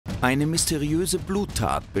Eine mysteriöse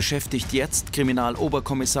Bluttat beschäftigt jetzt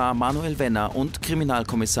Kriminaloberkommissar Manuel Wenner und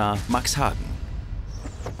Kriminalkommissar Max Hagen.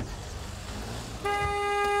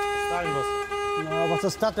 Na, was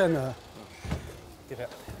ist das denn? Jo.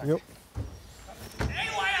 Ey,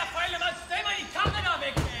 Fälle, was stell mal die Karre da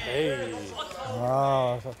weg, ey! Hey.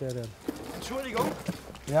 Ah, was sagt der denn? Entschuldigung.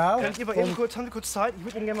 Ja? Könnt ihr mal eben kurz, haben Sie kurz Zeit? Ich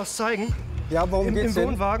würde Ihnen gerne was zeigen. Ja, worum geht's denn? Im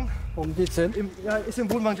Wohnwagen. Worum geht's denn? Ja, ist im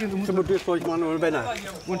Wohnwagen drin. Zum durch Manuel Wenner.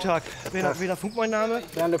 Guten Tag. Werner Funk, mein Name.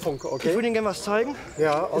 Werner Funk, okay. Ich würde Ihnen gerne was zeigen.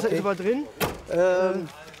 Ja, okay. Ist er aber drin?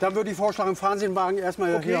 Dann würde ich vorschlagen, fahren Sie den Wagen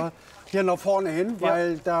erstmal hier nach vorne hin,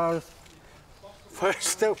 weil da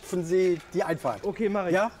verstopfen Sie die Einfahrt. Okay, mache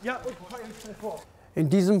ich. Ja? Ja, ich fahre jetzt schnell vor. In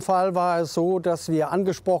diesem Fall war es so, dass wir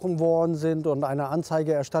angesprochen worden sind und eine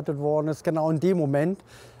Anzeige erstattet worden ist, genau in dem Moment,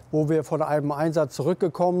 wo wir von einem Einsatz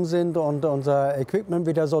zurückgekommen sind und unser Equipment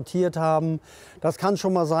wieder sortiert haben. Das kann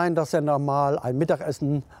schon mal sein, dass dann mal ein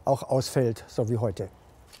Mittagessen auch ausfällt, so wie heute.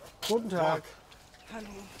 Guten Tag. Hallo.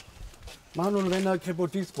 Manuel Wenner, Kripo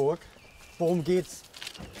Duisburg. Worum geht's?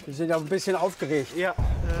 Wir sind ja ein bisschen aufgeregt. Ja.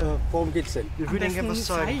 Worum geht's denn? Ich würde Ihnen gerne was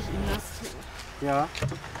zeigen. Ich Ihnen das. Ja.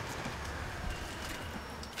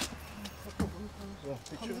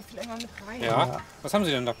 Kommen Sie länger mit rein. Ja. Was haben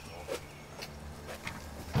Sie denn da?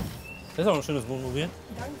 Das ist auch ein schönes Wohnmobil.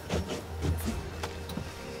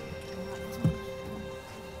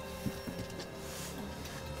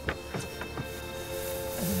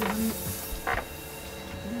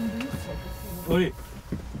 Ui.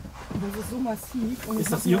 Das ist so massiv. Und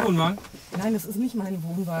Ist das Ihr Wohnwagen? Nein, das ist nicht mein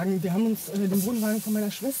Wohnwagen. Wir haben uns den Wohnwagen von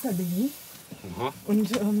meiner Schwester geliehen. Aha.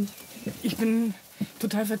 Und ich bin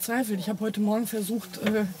total verzweifelt. Ich habe heute Morgen versucht,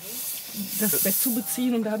 das Bett zu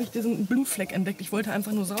beziehen und da habe ich diesen Blutfleck entdeckt. Ich wollte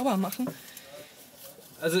einfach nur sauber machen.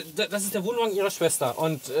 Also das ist der Wohnwagen Ihrer Schwester.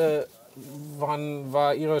 Und wann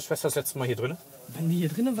war Ihre Schwester das letzte Mal hier drin? Wann die hier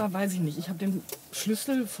drin war, weiß ich nicht. Ich habe den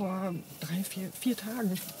Schlüssel vor 4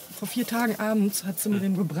 Tagen. Vor 4 Tagen abends hat sie mir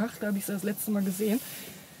den gebracht. Da habe ich sie das letzte Mal gesehen.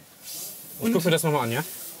 Ich guck mir das nochmal an, ja?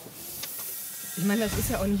 Ich meine, das ist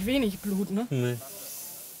ja auch nicht wenig Blut, ne? Nee.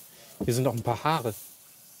 Hier sind auch ein paar Haare.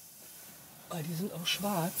 Oh, die sind auch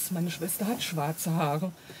schwarz. Meine Schwester hat schwarze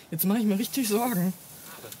Haare. Jetzt mache ich mir richtig Sorgen.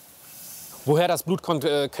 Woher das Blut kommt,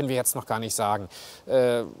 können wir jetzt noch gar nicht sagen.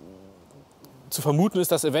 Zu vermuten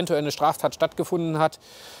ist, dass eventuell eine Straftat stattgefunden hat.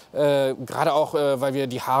 Gerade auch, weil wir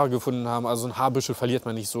die Haare gefunden haben. Also ein Haarbüschel verliert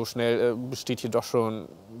man nicht so schnell. Besteht hier doch schon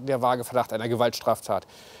der vage Verdacht einer Gewaltstraftat.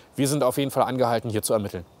 Wir sind auf jeden Fall angehalten, hier zu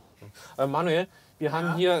ermitteln. Manuel, wir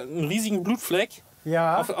haben hier einen riesigen Blutfleck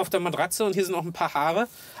auf der Matratze und hier sind auch ein paar Haare.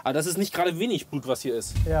 Aber das ist nicht gerade wenig Blut, was hier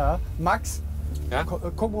ist. Ja, Max, Ja?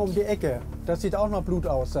 guck mal um die Ecke. Das sieht auch noch Blut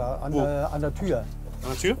aus da an der Tür.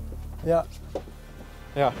 An der Tür? Ja.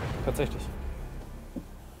 Ja, tatsächlich.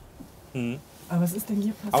 Aber was ist denn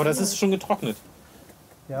hier passiert? Aber das ist schon getrocknet.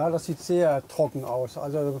 Ja, das sieht sehr trocken aus.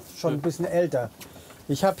 Also schon ein bisschen älter.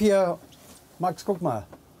 Ich habe hier, Max, guck mal.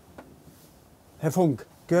 Herr Funk,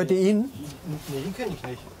 gehört die Ihnen? Nee, den kenne ich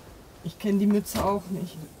nicht. Ich kenne die Mütze auch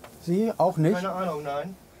nicht. Sie auch nicht? Keine Ahnung,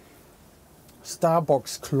 nein.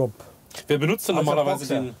 Starbucks Club. Wer benutzt denn normalerweise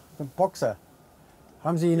den? Ein Boxer.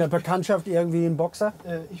 Haben Sie in der Bekanntschaft irgendwie einen Boxer?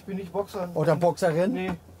 Ich bin nicht Boxer. Oder Boxerin?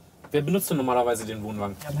 Nee. Wer benutzt denn normalerweise den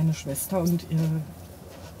Wohnwagen? Ja, meine Schwester und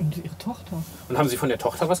ihre Tochter. Und haben Sie von der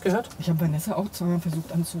Tochter was gehört? Ich habe Vanessa auch zweimal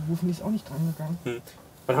versucht anzurufen, die ist auch nicht drangegangen.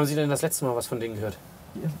 Wann haben Sie denn das letzte Mal was von denen gehört?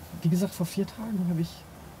 Wie gesagt, vor 4 Tagen habe ich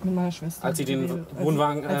mit meiner Schwester Als Sie den geredet.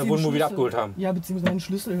 Wohnwagen, als sie den Wohnmobil Schlüssel- abgeholt haben? Ja, beziehungsweise einen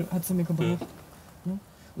Schlüssel hat sie mir gebracht. Ja.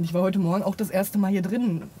 Und ich war heute Morgen auch das erste Mal hier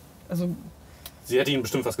drin. Also, Sie hätte Ihnen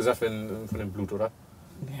bestimmt was gesagt von dem Blut, oder?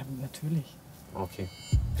 ja, natürlich. Okay.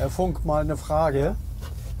 Herr Funk, mal eine Frage.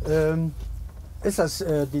 Ist das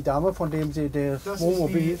die Dame, von dem Sie das Das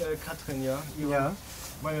Wohnmobil... ist die Katrin, ja. Ja.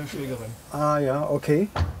 Meine Schwägerin. Ah ja, okay.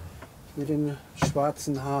 Mit den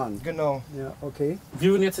schwarzen Haaren. Genau. Ja, okay.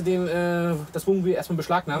 Wir würden jetzt das Wohnmobil erstmal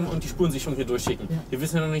beschlagnahmen und die Spuren sich schon hier durchschicken. Ja. Wir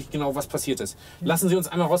wissen ja noch nicht genau, was passiert ist. Lassen Sie uns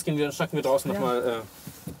einmal rausgehen, dann schnacken wir draußen Ja. noch mal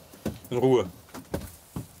in Ruhe.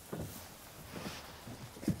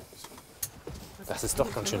 Das ist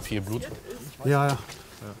doch ganz schön viel Blut. Ja,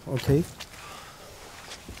 okay.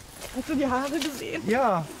 Hast du die Haare gesehen?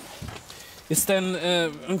 Ja. Ist denn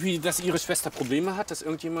irgendwie, dass Ihre Schwester Probleme hat, dass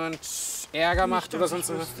irgendjemand Ärger macht oder sonst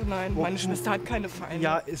was? Nein, meine Schwester hat keine Feinde.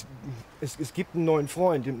 Ja, es gibt einen neuen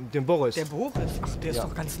Freund, den Boris. Der Boris, ach, der ist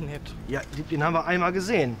doch ganz nett. Ja, den haben wir einmal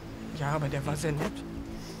gesehen. Ja, aber der war sehr nett.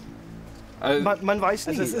 Man weiß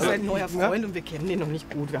nicht. Also es ist ein neuer Freund und wir kennen den noch nicht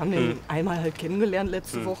gut. Wir haben den einmal halt kennengelernt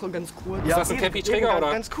letzte Woche, ganz kurz. Ist das ein Cappy-Träger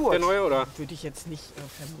oder ganz kurz. der neue? Oder? Würde ich jetzt nicht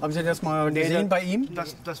vermuten. Haben Sie das mal gesehen bei ihm?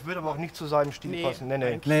 Das würde aber auch nicht zu seinem Stil Nee, passen.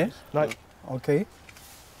 Nee. Nee? Nein. Okay.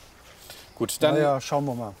 Gut, dann ja, schauen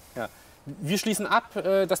wir mal. ja. Wir schließen ab.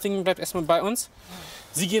 Das Ding bleibt erstmal bei uns.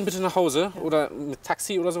 Sie gehen bitte nach Hause oder mit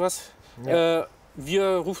Taxi oder sowas. Ja. Wir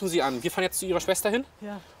rufen Sie an. Wir fahren jetzt zu Ihrer Schwester hin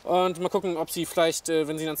und mal gucken, ob sie vielleicht,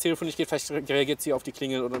 wenn sie ans Telefon nicht geht, vielleicht reagiert sie auf die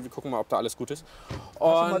Klingel oder wir gucken mal, ob da alles gut ist.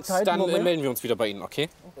 Und dann melden wir uns wieder bei Ihnen, okay?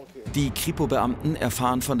 Die Kripo-Beamten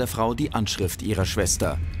erfahren von der Frau die Anschrift ihrer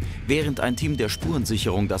Schwester. Während ein Team der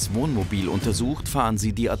Spurensicherung das Wohnmobil untersucht, fahren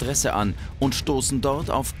sie die Adresse an und stoßen dort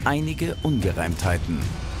auf einige Ungereimtheiten.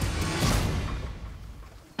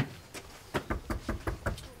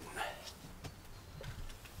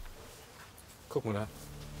 Guck mal da.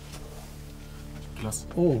 Glas.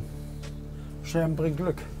 Oh, Scherben bringt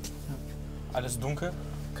Glück. Alles dunkel,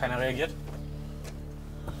 keiner reagiert.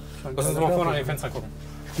 Lass uns mal vorne an die Fenster gucken.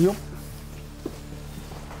 Jo.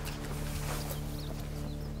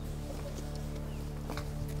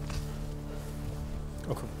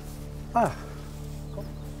 Okay. Ah,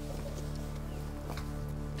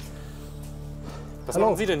 Was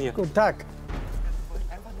machen Sie denn hier? guten Tag. Wir wollten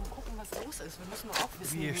einfach nur gucken, was los ist. Wir müssen nur auch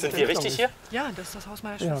wissen. Sind wir richtig hier? Ja, das ist das Haus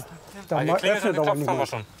meiner Ja. Schwester. Ja. Da Geklingelt und öffnet aber geklopft haben wir niemand.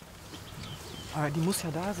 schon. Aber die muss ja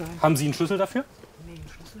da sein. Haben Sie einen Schlüssel dafür? Nee, einen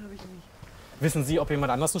Schlüssel habe ich nicht. Wissen Sie, ob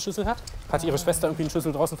jemand anders einen Schlüssel hat? Hat Ihre Schwester irgendwie einen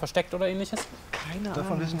Schlüssel draußen versteckt oder ähnliches? Keine Ahnung.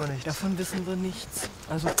 Davon wissen wir nichts. Davon wissen wir nichts.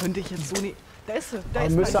 Also könnte ich jetzt so nicht. Da ist sie. Da Aber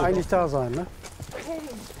ist müsste sie. eigentlich da sein, ne?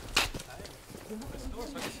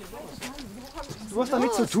 Du hast da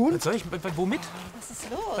nichts zu tun? Soll ich, womit? Was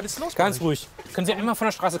ist los? Was ist los? Ganz ruhig. Können Sie einmal von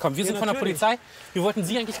der Straße kommen? Wir sind von der Polizei. Wir wollten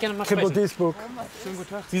Sie eigentlich gerne mal Kripo sprechen. Duisburg.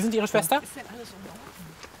 Sie sind Ihre Schwester?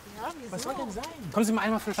 Was soll denn sein? Kommen Sie mal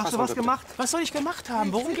einmal von der Straße Hast du was runter. gemacht? Was soll ich gemacht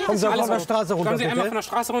haben? Worum geht Kommen es? Sie Alles von der gut. Straße runter, Kommen Sie einmal von bitte. der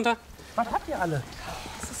Straße runter. Was habt ihr alle?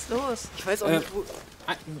 Was ist los? Ich weiß auch nicht, wo.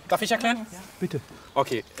 Darf ich erklären? Bitte.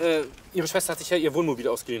 Okay. Ihre Schwester hat sich ja ihr Wohnmobil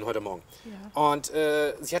ausgeliehen heute Morgen. Und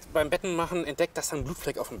sie hat beim Bettenmachen entdeckt, dass da ein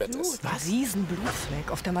Blutfleck auf dem Bett ist. Ein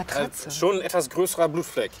Riesenblutfleck auf der Matratze. Schon ein etwas größerer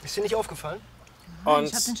Blutfleck. Ist dir nicht aufgefallen? Und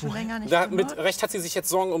Ich hab den schon länger nicht mit gemacht. Recht hat sie sich jetzt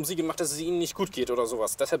Sorgen um Sie gemacht, dass es Ihnen nicht gut geht oder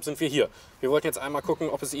sowas. Deshalb sind wir hier. Wir wollten jetzt einmal gucken,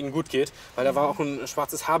 ob es Ihnen gut geht, weil da war auch ein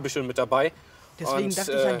schwarzes Haarbüschel mit dabei. Deswegen Und,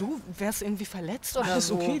 dachte ich ja, du wärst irgendwie verletzt oder Alles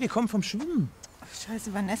so. okay, wir kommen vom Schwimmen.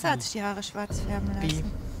 Scheiße, Vanessa hat sich die Haare schwarz färben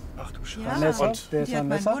lassen. Ach du Scheiße. Ja, Vanessa? Und? Wer ist die hat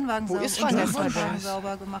meinen Vanessa? Wohnwagen, Wo ist meinen Vanessa Wohnwagen denn?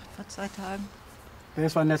 sauber gemacht vor 2 Tagen. Wer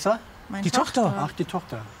ist Vanessa? Meine Die Tochter. Ach, die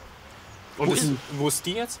Tochter. Wo ist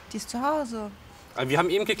die jetzt? Die ist zu Hause. Wir haben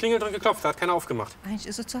eben geklingelt und geklopft, da hat keiner aufgemacht. Eigentlich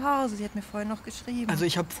ist sie zu Hause. Sie hat mir vorhin noch geschrieben. Also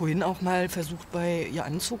ich habe vorhin auch mal versucht, bei ihr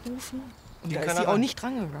anzurufen. Und da ist keiner sie auch ran. nicht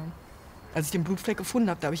drangegangen. Als ich den Blutfleck gefunden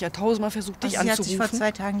habe, da habe ich ja 1000-mal versucht, dich Also sie hat sich vor anzurufen.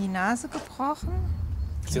 2 Tagen die Nase gebrochen.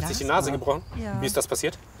 Sie hat sich die Nase gebrochen? Ja. Wie ist das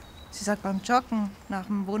passiert? Sie sagt beim Joggen, nach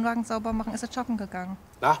dem Wohnwagen sauber machen, ist er joggen gegangen.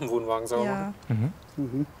 Nach dem Wohnwagen sauber Ja. machen?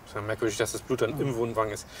 Ist ja merkwürdig, dass das Blut dann im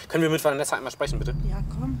Wohnwagen ist. Können wir mit Vanessa einmal sprechen, bitte? Ja,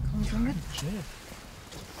 kommen Sie mit. Schnell.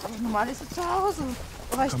 Aber normal ist sie zu Hause.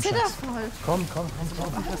 Aber ich zitter voll. Komm.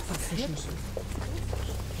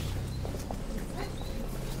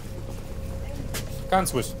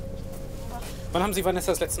 Ganz ruhig. Wann haben Sie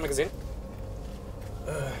Vanessa das letzte Mal gesehen?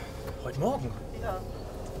 Heute Morgen.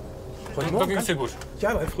 Da ging es ihr gut.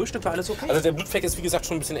 Ja, beim Frühstück war alles okay. Also der Blutfleck ist wie gesagt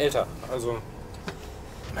schon ein bisschen älter. Also,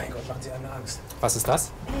 Mein Gott, machen Sie einem Angst. was ist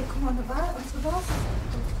das? Ey, guck mal, unsere Vase.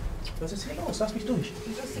 Was ist hier los? Lass mich durch.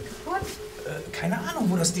 Wieso ist die kaputt? Keine Ahnung,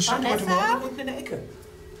 wo das die stand heute Vanessa? Morgen unten in der Ecke.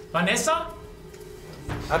 Vanessa?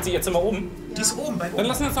 Hat sie ihr Zimmer oben? Die ist oben bei Dann uns.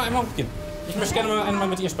 lassen wir uns noch einmal hochgehen. Ich möchte gerne mal einmal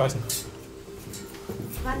mit ihr sprechen.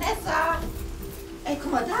 Vanessa! Ey,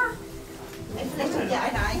 guck mal da. Ey, vielleicht hat dir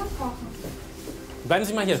einer eingebrochen. Bleiben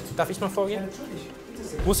Sie mal hier. Darf ich mal vorgehen?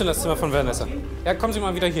 Wo ist denn das Zimmer von Vanessa? Ja, kommen Sie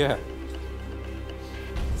mal wieder hierher.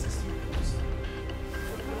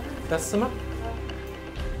 Das Zimmer?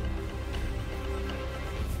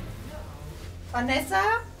 Vanessa?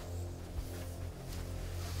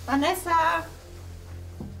 Vanessa?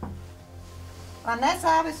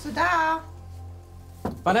 Vanessa, bist du da?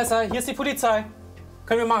 Vanessa, hier ist die Polizei.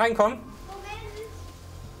 Können wir mal reinkommen?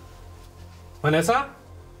 Vanessa?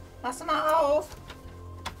 Machst du mal auf?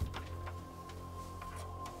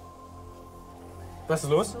 Was ist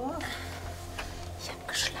los? Ich habe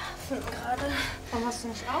geschlafen gerade. Warum hast du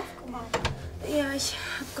nicht aufgemacht? Ja, ich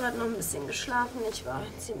habe gerade noch ein bisschen geschlafen. Ich war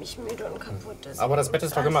ziemlich müde und kaputt. Deswegen Aber das Bett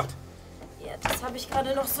ist doch gemacht. Ja, das habe ich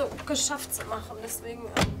gerade noch so geschafft zu machen. Deswegen,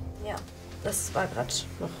 ja, das war gerade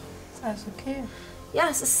noch. Ist alles okay? Ja,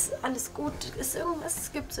 es ist alles gut. Ist irgendwas,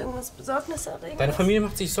 gibt es irgendwas Besorgniserregendes? Deine Familie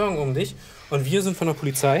macht sich Sorgen um dich. Und wir sind von der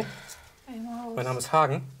Polizei. Mein Name ist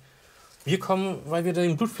Hagen. Wir kommen, weil wir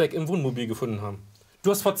den Blutfleck im Wohnmobil gefunden haben. Du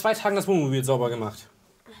hast vor 2 Tagen das Wohnmobil sauber gemacht.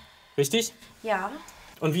 Richtig? Ja,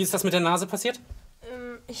 Und wie ist das mit der Nase passiert?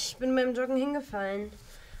 ich bin beim Joggen hingefallen.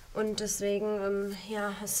 Und deswegen,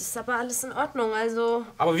 ja, es ist aber alles in Ordnung, also...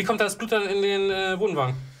 Aber wie kommt das Blut dann in den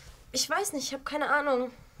Wohnwagen? Ich weiß nicht, ich habe keine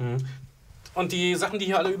Ahnung. Und die Sachen, die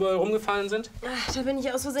hier alle überall rumgefallen sind? Ach, da bin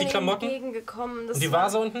ich aus Versehen entgegengekommen. Und die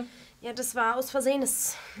Vase unten? Ja, das war aus Versehen, das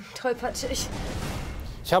ist tollpatschig.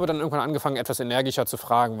 Ich habe dann irgendwann angefangen, etwas energischer zu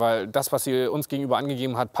fragen, weil das, was sie uns gegenüber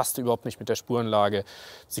angegeben hat, passte überhaupt nicht mit der Spurenlage.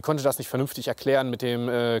 Sie konnte das nicht vernünftig erklären mit dem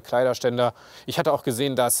Kleiderständer. Ich hatte auch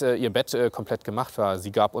gesehen, dass ihr Bett komplett gemacht war.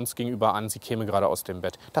 Sie gab uns gegenüber an, sie käme gerade aus dem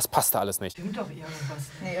Bett. Das passte alles nicht. Stimmt doch irgendwas.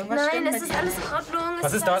 Nee, irgendwas Nein, es ist alles in Ordnung.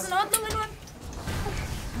 Was ist das? Alles in Ordnung,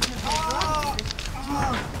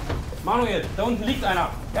 Manuel, da unten liegt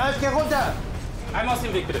einer. Ja, ich geh runter. Einmal aus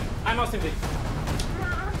dem Weg, bitte. Einmal aus dem Weg.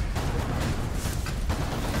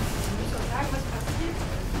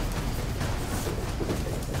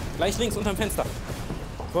 Gleich links unterm Fenster.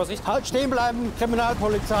 Vorsicht. Halt stehen bleiben,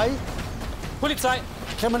 Kriminalpolizei. Polizei!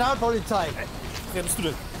 Kriminalpolizei. Wer bist du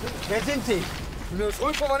denn? Wer sind Sie? Ich bin der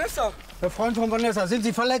Freund von Vanessa. Der Freund von Vanessa. Sind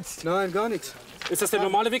Sie verletzt? Nein, gar nichts. Ist das der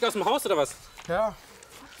normale Weg aus dem Haus oder was? Ja.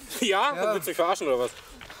 Ja? Willst du mich verarschen oder was?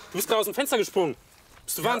 Du bist gerade aus dem Fenster gesprungen.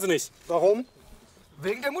 Bist du wahnsinnig? Warum?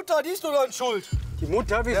 Wegen der Mutter, die ist doch dann schuld. Die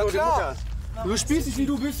Mutter? Wieso Ja, die klar. Mutter? Du spießig wie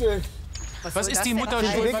du bist, ey. Was ist die Mutter Ich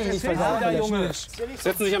will schuld? wirklich nicht Alter, Junge.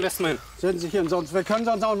 Setzen Sie sich am besten mal hin. Setzen Sie sich hin, sonst wir können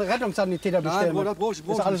sonst auch einen Rettungssanitäter bestellen. Bruder, brauch ich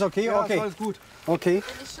Ist alles okay? Ja, Okay. ist alles gut. Okay. Bin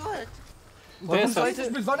ich schuld? Wer ist das?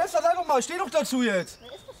 Mit Vanessa, sag doch mal, steh doch dazu jetzt.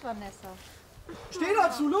 Wer ist das, Vanessa? Steh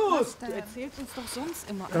dazu, los. Du erzählst uns doch sonst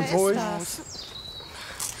immer. Ganz ruhig.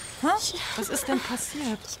 Was ist denn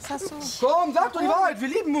passiert? Was hast du? Komm, sag doch die Wahrheit, wir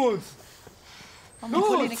lieben uns. Die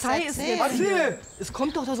Polizei ist jetzt Erzähl. Es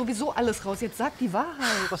kommt doch da sowieso alles raus. Jetzt sag die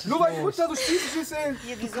Wahrheit. Nur weil die Mutter so spießig ist, ey.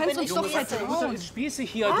 Hier, wieso kannst bin uns ich doch hier? vertrauen. ist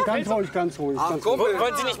spießig hier. Ganz ruhig, ganz ruhig. Ganz ruhig.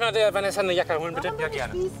 Wollen Sie nicht mal der Vanessa eine Jacke holen, bitte? Ja,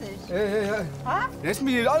 gerne. Ey. Der ist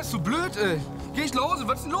mir hier alles so blöd, ey. Geh ich nach Hause,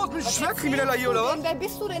 was ist denn los? Bin ich ein Schwerkrimineller hier, oder was? Wer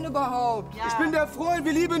bist du denn überhaupt? Ich bin der Freund,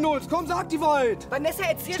 wir lieben uns. Komm, sag die Wahrheit. Vanessa,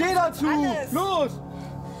 erzähl Steh uns dazu. alles. Los.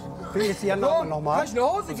 Wie ist Ihr Name Komm, kann nochmal? ich nach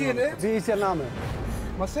Hause gehen, ey? Wie ist Ihr Name?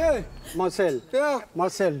 Marcel. Marcel. Ja.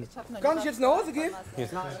 Marcel. Kann ich jetzt nach Hause gehen?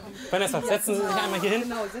 Vanessa, setzen Sie sich einmal hier hin.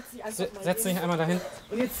 Genau, setz dich einfach mal Setzen Sie sich einmal dahin.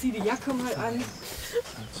 Und jetzt zieh die Jacke mal an.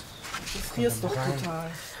 Du frierst doch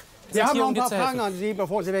total. Wir haben hier, noch um ein dir paar zu helfen. Fragen an Sie,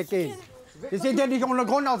 bevor Sie weggehen. Sie sind ja nicht ohne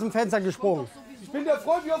Grund aus dem Fenster gesprungen. Ich bin der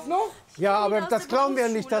Freund, wie oft noch? Ja, aber aus das der glauben wir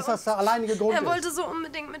nicht, dass das der alleinige Grund Er ist. wollte so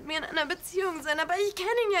unbedingt mit mir in einer Beziehung sein, aber ich kenne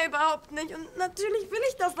ihn ja überhaupt nicht. Und natürlich will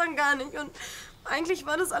ich das dann gar nicht. Und eigentlich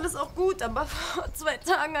war das alles auch gut, aber vor 2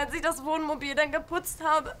 Tagen, als ich das Wohnmobil dann geputzt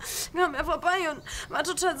habe, kam er vorbei und war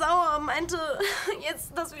total sauer und meinte jetzt,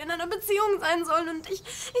 dass wir in einer Beziehung sein sollen. Und ich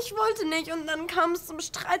wollte nicht. Und dann kam es zum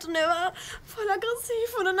Streit und er war voll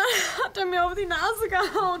aggressiv. Und dann hat er mir auf die Nase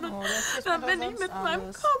gehauen. Und dann bin ich mit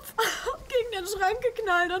meinem Kopf gegen den Schrank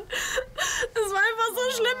geknallt. Und es war einfach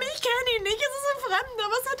so schlimm. Ich kenne ihn nicht. Es ist ein Fremder.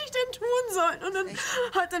 Was hätte ich denn tun sollen? Und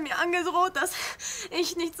dann hat er mir angedroht, dass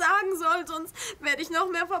ich nichts sagen soll, sonst werde ich noch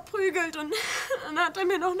mehr verprügelt. Und dann hat er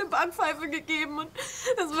mir noch eine Backpfeife gegeben. Und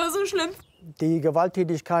das war so schlimm. Die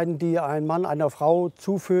Gewalttätigkeiten, die ein Mann einer Frau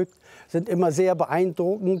zufügt, sind immer sehr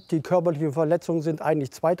beeindruckend. Die körperlichen Verletzungen sind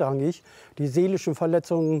eigentlich zweitrangig. Die seelischen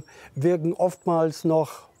Verletzungen wirken oftmals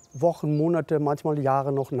noch Wochen, Monate, manchmal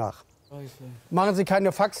Jahre noch nach. Machen Sie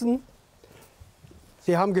keine Faxen.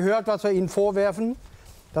 Sie haben gehört, was wir Ihnen vorwerfen.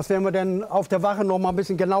 Das werden wir dann auf der Wache noch mal ein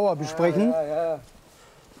bisschen genauer besprechen. Ja.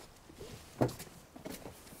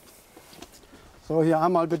 So, hier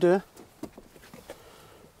einmal bitte.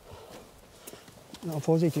 Ja,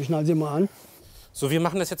 vorsichtig, schnallen Sie mal an. So, wir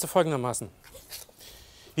machen das jetzt so folgendermaßen.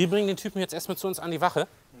 Wir bringen den Typen jetzt erstmal zu uns an die Wache.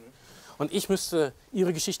 Und ich müsste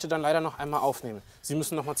Ihre Geschichte dann leider noch einmal aufnehmen. Sie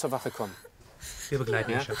müssen noch mal zur Wache kommen. Wir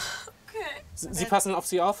begleiten ihn, Schatz. Sie passen auf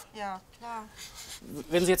Sie auf? Ja, klar.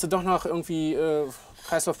 Wenn sie jetzt doch noch irgendwie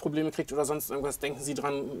Kreislaufprobleme kriegt oder sonst irgendwas, denken Sie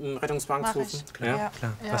dran, einen Rettungswagen zu rufen? Ja?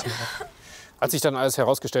 Klar, pass mal auf. Als sich dann alles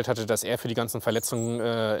herausgestellt hatte, dass er für die ganzen Verletzungen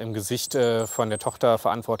im Gesicht von der Tochter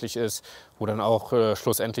verantwortlich ist, wo dann auch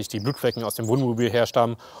schlussendlich die Blutflecken aus dem Wohnmobil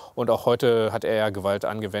herstammen und auch heute hat er ja Gewalt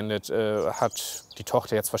angewendet, hat die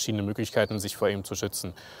Tochter jetzt verschiedene Möglichkeiten, sich vor ihm zu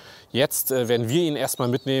schützen. Jetzt werden wir ihn erstmal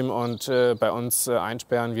mitnehmen und bei uns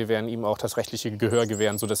einsperren. Wir werden ihm auch das rechtliche Gehör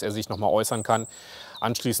gewähren, sodass er sich noch mal äußern kann.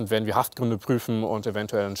 Anschließend werden wir Haftgründe prüfen und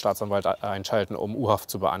eventuell einen Staatsanwalt einschalten, um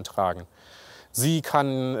U-Haft zu beantragen. Sie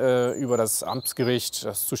kann über das Amtsgericht,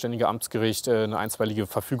 das zuständige Amtsgericht, eine einstweilige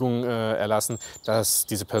Verfügung erlassen, dass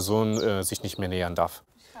diese Person sich nicht mehr nähern darf.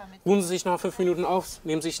 Ruhen Sie sich noch 5 Minuten auf,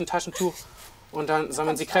 nehmen Sie sich ein Taschentuch Und dann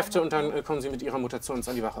sammeln Sie Kräfte und dann kommen Sie mit Ihrer Mutter zu uns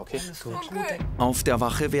an die Wache, okay? Okay. Auf der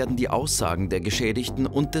Wache werden die Aussagen der Geschädigten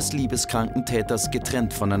und des liebeskranken Täters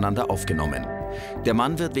getrennt voneinander aufgenommen. Der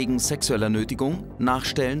Mann wird wegen sexueller Nötigung,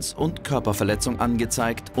 Nachstellens und Körperverletzung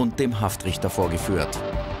angezeigt und dem Haftrichter vorgeführt.